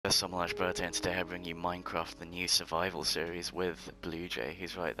the Some Large Birthday, and today I bring you Minecraft, the new survival series with Blue Jay,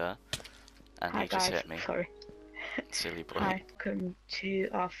 who's right there. And Hi he just guys, hit me. sorry. Silly boy. Hi, welcome to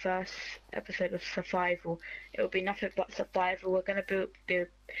our first episode of survival. It will be nothing but survival. We're gonna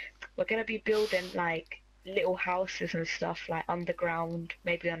be building like little houses and stuff, like underground,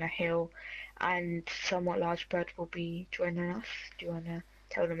 maybe on a hill, and Somewhat Large Bird will be joining us. Do you wanna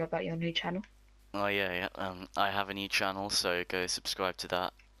tell them about your new channel? Oh yeah. I have a new channel, so go subscribe to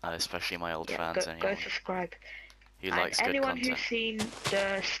that, especially my old fans. Go subscribe. Who And likes good anyone content. who's seen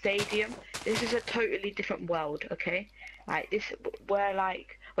the stadium, this is a totally different world, okay? Like this,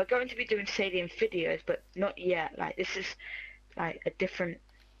 we're going to be doing stadium videos, but not yet. Like this is like a different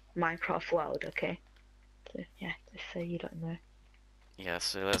Minecraft world, okay? So yeah, just so you don't know. Yeah,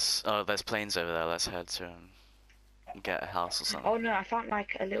 so let's. Oh, there's planes over there. Let's head to get a house or something. Oh no, I found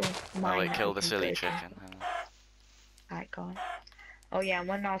like a little mine. Oh wait, that kill we the can silly go to. chicken. Alright, go on. Oh yeah, and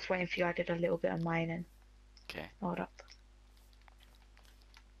when I was waiting for you, I did a little bit of mining. Okay. Hold up.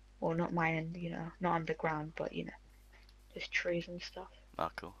 Well, not mining, you know, not underground, but you know, just trees and stuff. Ah,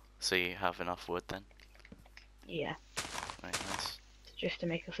 cool. So you have enough wood then? Yeah. Right, nice. Just to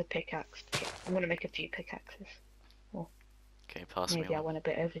make us a pickaxe. I'm gonna make a few pickaxes. Okay, pass me Maybe I one. went a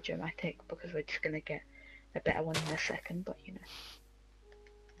bit over dramatic because we're just gonna get a better one in a second, but you know.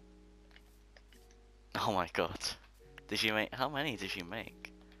 Oh my god. Did you make? How many did you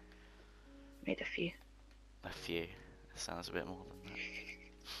make? Made a few. A few. Sounds a bit more than that.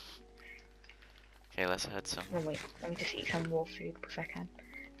 Okay, let's head some. Oh wait, let me just eat some raw food because I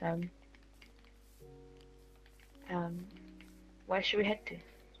can. Where should we head to?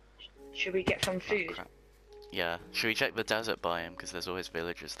 Should we get some food? Oh, crap. Yeah. Should we check the desert biome? Because there's always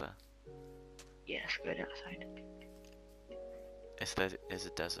villagers there. Yeah, let's go outside. If there is a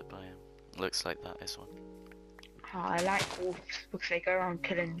desert biome. Looks like that is one. Oh, I like wolves because they go around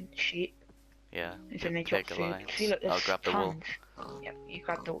killing sheep. Yeah. And then they drop Big food. alliance. See, look, there's I'll grab the wool. tons. Yep, you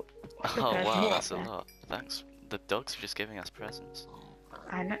grab the wool. Oh There's wow, more that's a up there. lot. Thanks. The dogs are just giving us presents.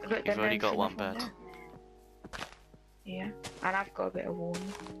 I know. Look, You've already got one there. bed. Yeah, and I've got a bit of wool.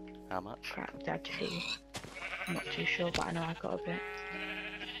 How much? Crap, Dad, to see. I'm not too sure, but I know I got a bit.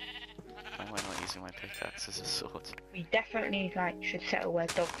 Why am I not using my pickaxe as a sword? We definitely should settle where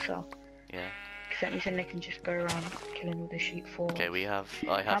dogs are. Yeah. Because that means then they can just go around killing all the sheep for us. Okay, I have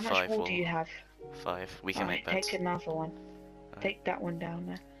How 5 much wool wool. do you have? 5. We can make beds. Take another one. Take that one down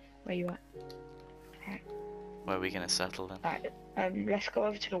there. Where you at? Right. Where are we gonna settle then? Right. Let's go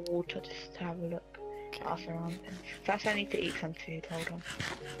over to the water just to have a look. Okay. Pass around. First, I need to eat some food. Hold on.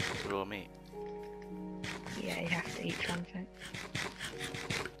 Raw meat. Yeah, you have to eat something.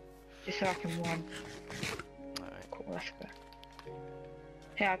 Just so I can run. Alright. Cool, let's go.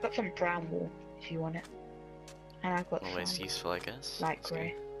 Here, I've got some brown wool, if you want it. And I've got Always some useful, I guess. light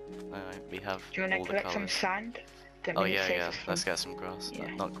grey. Alright, we have Do you want all to the collect some colours. sand? Oh yeah. Let's get some grass.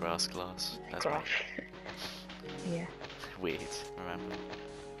 Yeah. Not grass, glass. That's Grass. Yeah. weed. Remember.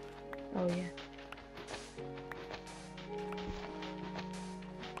 Oh yeah.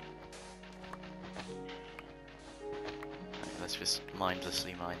 Right, let's just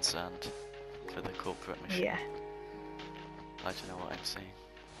mindlessly mine sand for the corporate machine. Yeah. I don't know what I'm saying.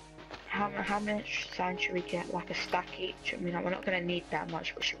 How much sand should we get? Like a stack each? I mean, we're not gonna need that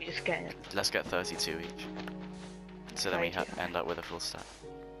much, but should we just get it? Let's get 32 each. So then we end up with a full stack.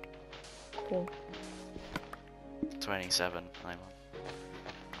 Cool. 27, I'm on.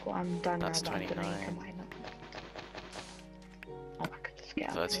 Cool, I'm done now. That's but I'm gonna need to 29. mine up. Oh, I could just get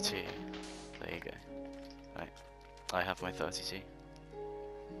out. 32. There you go. Right. I have my 32.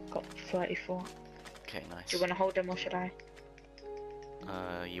 Got 34. Okay, nice. Do you wanna hold them or should I?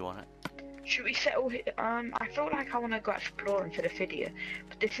 You want it? Should we settle here? I feel like I wanna go exploring for the video,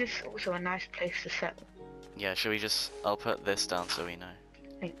 but this is also a nice place to settle. Yeah, should we just... I'll put this down so we know.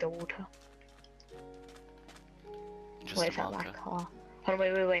 Like the water. Just Where's a that marker. like? Oh, hold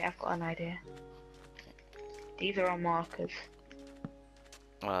on, wait, I've got an idea. These are our markers.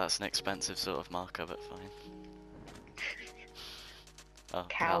 Well, that's an expensive sort of marker, but fine. Oh,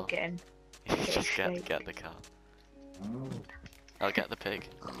 Cow getting. Just steak. get the cow. I'll get the pig.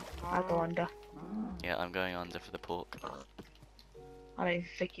 I'll go under. Yeah, I'm going under for the pork. I don't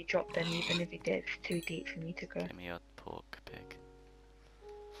think you dropped them even if you did. It's too deep for me to go. Give me your pork, pig.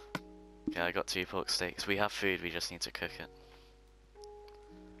 Yeah, I got 2 pork steaks. We have food, we just need to cook it.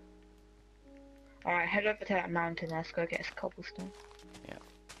 Alright, head over to that mountain. Let's go get us cobblestone. Yeah.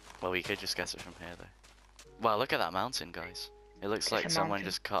 Well, we could just get it from here, though. Wow, look at that mountain, guys. It looks It's like a someone mountain.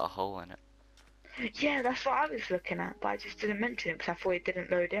 just cut a hole in it. Yeah, that's what I was looking at, but I just didn't mention it because I thought it didn't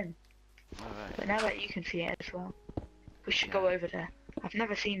load in. Alright. But now that you can see it as well, we should Yeah. go over there. I've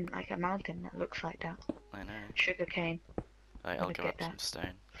never seen like a mountain that looks like that. I know. Sugarcane. Right, I'll Gotta go get up some that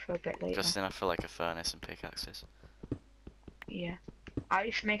stone. for a bit later. Just enough for like a furnace and pickaxes. Yeah. I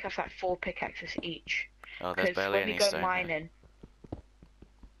used to make us like 4 pickaxes each. Oh, there's Because barely when we any go stone here. mining,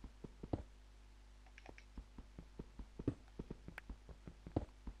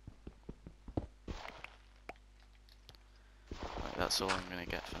 Right, that's all I'm gonna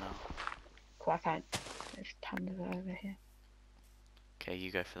get for now. cool, I found there's tons of it over here. Okay,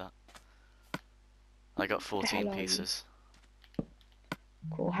 you go for that. I got What the hell 14 are you? pieces.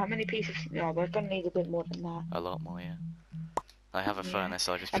 Cool. How many pieces? No, we're gonna need a bit more than that. A lot more, yeah. I have a Yeah. furnace,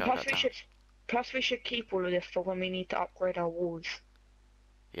 so I'll just And chop that down. plus we should keep all of this for when we need to upgrade our walls.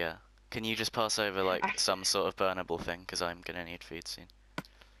 Yeah. Can you just pass over like I- some sort of burnable thing? Because I'm gonna need food soon.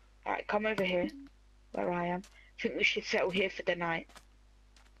 Alright, come over here, where I am. I think we should settle here for the night.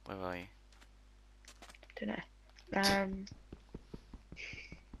 Where are you? Dunno.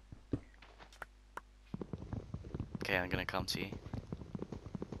 Okay, I'm gonna come to you.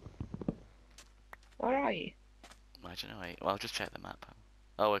 Where are you? I don't know. Well, I'll just check the map.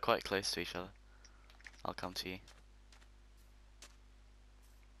 Oh, we're quite close to each other. I'll come to you.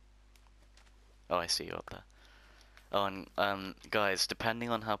 Oh, I see you up there. Oh, and guys, depending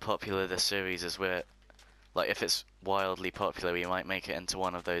on how popular this series is, like, if it's wildly popular, we might make it into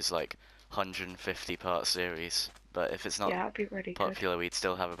one of those like 150 part series. But if it's not Yeah, I'll be really popular, we'd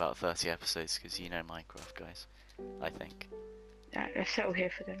still have about 30 episodes, because you know Minecraft, guys. I think. good. Alright, let's settle here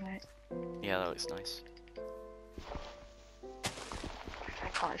for the night. Yeah, that looks nice. I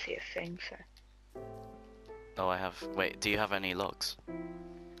can't see a thing, so. Oh, I have. Wait, do you have any logs?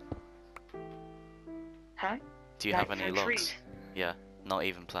 Huh? Do you Like have any no logs? trees? Yeah, not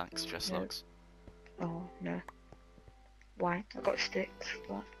even planks, just No. logs. Oh, no. Why? I got sticks,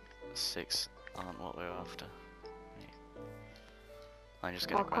 but... 6 aren't what we're after. Wait. I'm just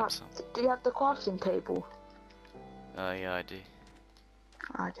gonna Oh, grab some. do you have the crafting table? Yeah, I do.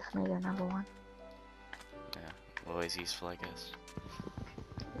 I just made another one. Yeah, always useful, I guess.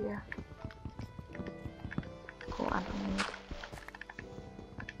 Yeah. Cool, I don't need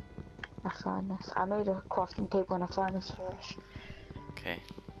a furnace. I made a crafting table and a furnace for us. Okay.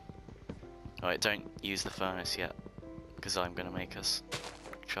 Alright, don't use the furnace yet, because I'm gonna make us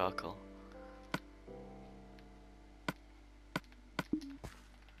charcoal.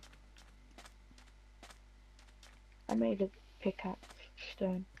 I made a pickaxe,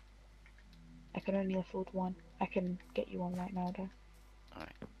 stone. I can only afford one. I can get you one right now, though.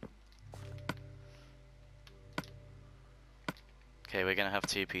 Alright. Okay, we're gonna have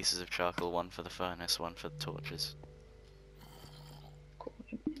 2 pieces of charcoal, one for the furnace, one for the torches. Cool.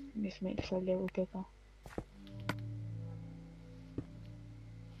 Just make this a little bigger.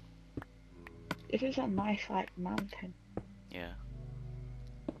 This is a nice, like, mountain. Yeah.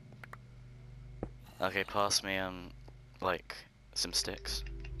 Okay, pass me, like, some sticks.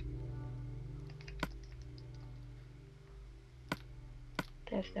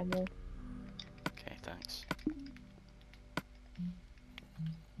 There's them all. Okay, thanks.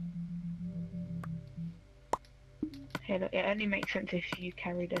 Hey, look, it only makes sense if you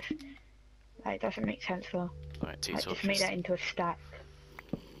carry this. Like, it doesn't make sense though. Alright, 2 I torches. just made that into a stack.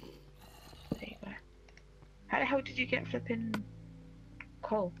 There you go. How the hell did you get flipping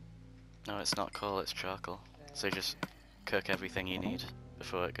coal? No, it's not coal, it's charcoal. So just cook everything you need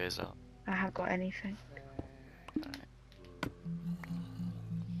before it goes up. I haven't got anything. Alright.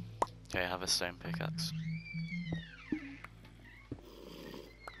 Okay, I have a stone pickaxe.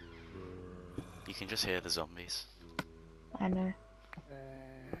 You can just hear the zombies. I know.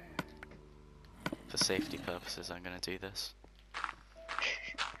 For safety purposes, I'm gonna do this.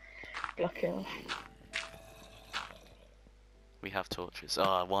 Block it off. We have torches.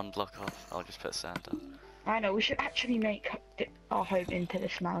 Ah, 1 block off. I'll just put sand down. I know, we should actually make our home into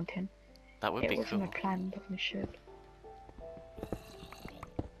this mountain. That would It be wasn't cool. a plan, but we should.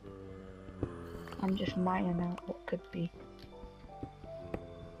 I'm just mining out what could be.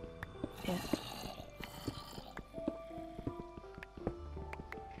 Yeah.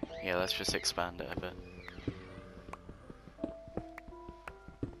 Yeah, let's just expand it a bit.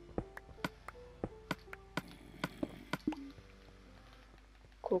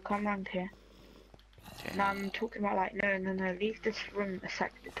 Cool, come round here. Okay. No, I'm talking about like, no, leave this room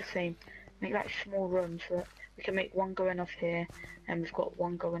exactly the same. Make like small rooms so that we can make one going off here, and we've got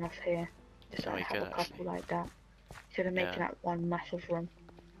one going off here. Just Oh, like we have a could couple actually. like that. Instead of making Yeah. like one massive room.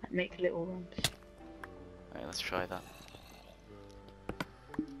 Like make little rooms. Right, let's try that.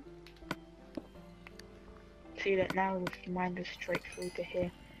 See that now we can mine this straight through to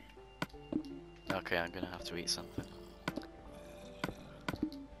here. Okay, I'm gonna have to eat something.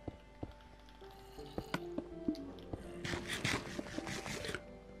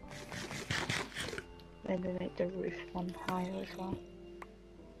 Then we make the roof one higher as well.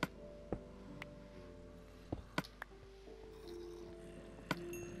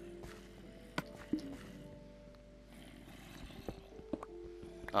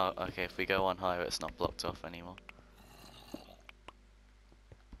 Oh, okay, if we go on higher, it's not blocked off anymore.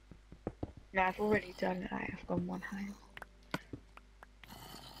 No, I've already done it. I've gone one higher.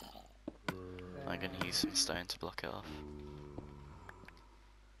 I'm gonna use some stone to block it off.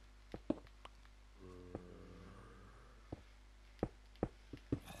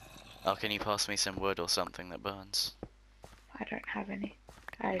 Oh, can you pass me some wood or something that burns? I don't have any.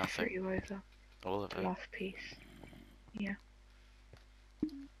 I threw Nothing? you over All of the it? last piece. Yeah.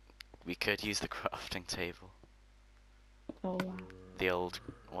 We could use the crafting table. Oh wow. The old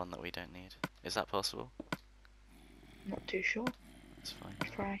one that we don't need. Is that possible? Not too sure. It's fine.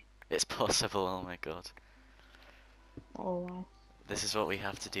 Try. It's possible, oh my god. Oh wow. This is what we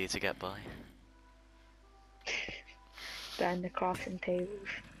have to do to get by. Burn the crafting tables.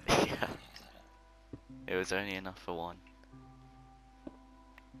 Yeah. It was only enough for one.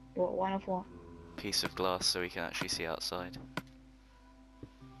 What, one of what? Piece of glass so we can actually see outside.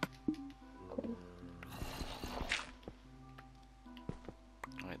 Cool.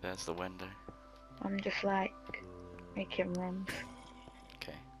 Right, there's the window. I'm just like making runs.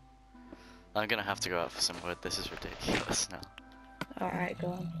 Okay. I'm gonna have to go out for some wood, this is ridiculous now. Alright, go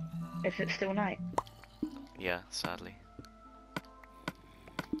on. Is it still night? Yeah, sadly.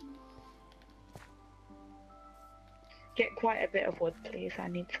 Get quite a bit of wood, please. I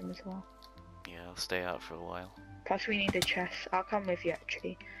need some as well. Yeah, I'll stay out for a while. Plus, we need a chest. I'll come with you,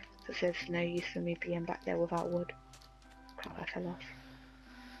 actually. Because there's no use for me being back there without wood. Crap, I fell off.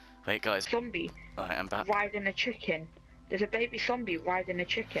 Wait, guys. Zombie Alright, I'm back. riding a chicken. There's a baby zombie riding a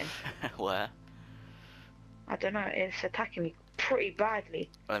chicken. Where? I don't know, it's attacking me pretty badly.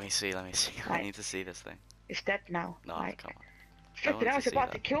 Let me see, let me see. I Like, need to see this thing. it's dead now. No, Like, come on. flipping out, to it's see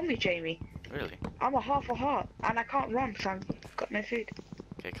about that. to kill me, Jamie. Really? I'm a half a heart, and I can't run, so I've got no food.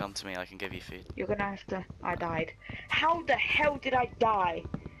 Okay, come to me, I can give you food. You're gonna have to... I died. How the hell did I die?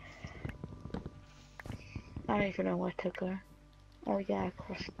 I don't even know where to go. Oh yeah,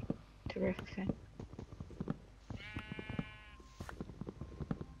 across the river thing.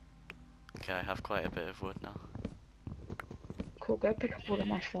 Okay, I have quite a bit of wood now. Cool, go pick up all of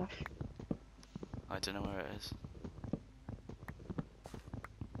my stuff. I don't know where it is.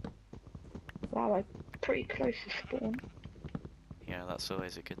 Wow, I'm pretty close to spawn. Yeah, that's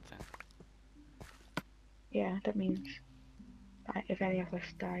always a good thing. Yeah, that means like, if any of us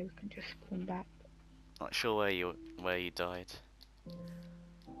die, we can just spawn back. Not sure where you died.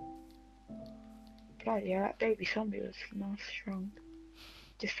 Bloody yeah, that baby zombie was nice strong.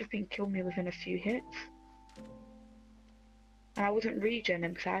 Just flipping killed me within a few hits. And I wasn't regening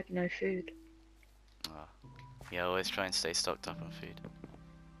because I had no food. Oh. Yeah, always try and stay stocked up on food.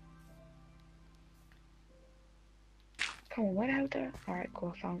 Come on, where the hell did I... Alright,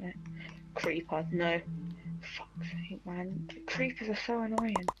 cool, I found it. Creeper, no. Fuck's sake, man. Creepers are so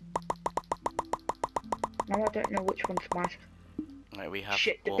annoying. Now I don't know which one's my... Right, we have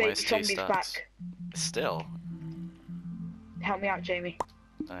Shit, the baby almost 2 zombie's stats. back. Still? Help me out, Jamie.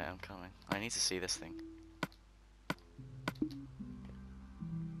 Alright, I'm coming. I need to see this thing.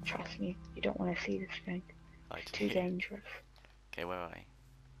 Trust me, you don't want to see this thing. I It's do. too dangerous. Okay, where are you?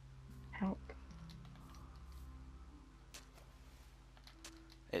 Help.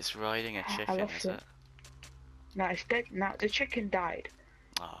 It's riding a I chicken, lost is it. it? No, it's dead now. The chicken died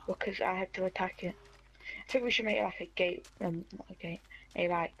Ah, because I had to attack it. I think we should make like a gate, not a gate, a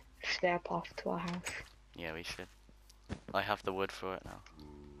like stair path to our house. yeah, we should. I have the wood for it now.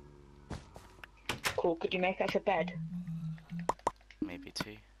 Cool, could you make us a bed? Maybe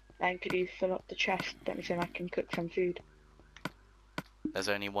 2. And could you fill up the chest? That means then I can cook some food. There's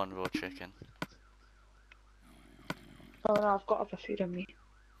only 1 raw chicken. Oh no, I've got other food on me.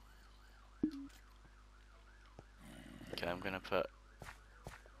 Okay, I'm gonna put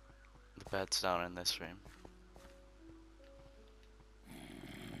the beds down in this room.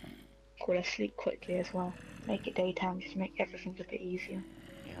 Cool, let's sleep quickly as well. Make it daytime just to make everything a bit easier.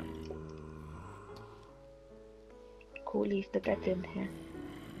 Yeah. Cool, leave the bed in here.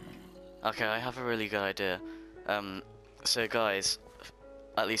 Okay, I have a really good idea. So guys,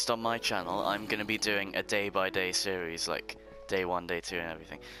 at least on my channel, I'm gonna be doing a day-by-day series, like day 1, day 2, and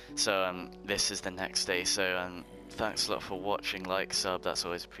everything. So this is the next day. So thanks a lot for watching. Like, sub, that's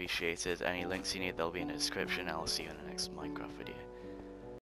always appreciated. Any links you need, they'll be in the description. I'll see you in the next Minecraft video.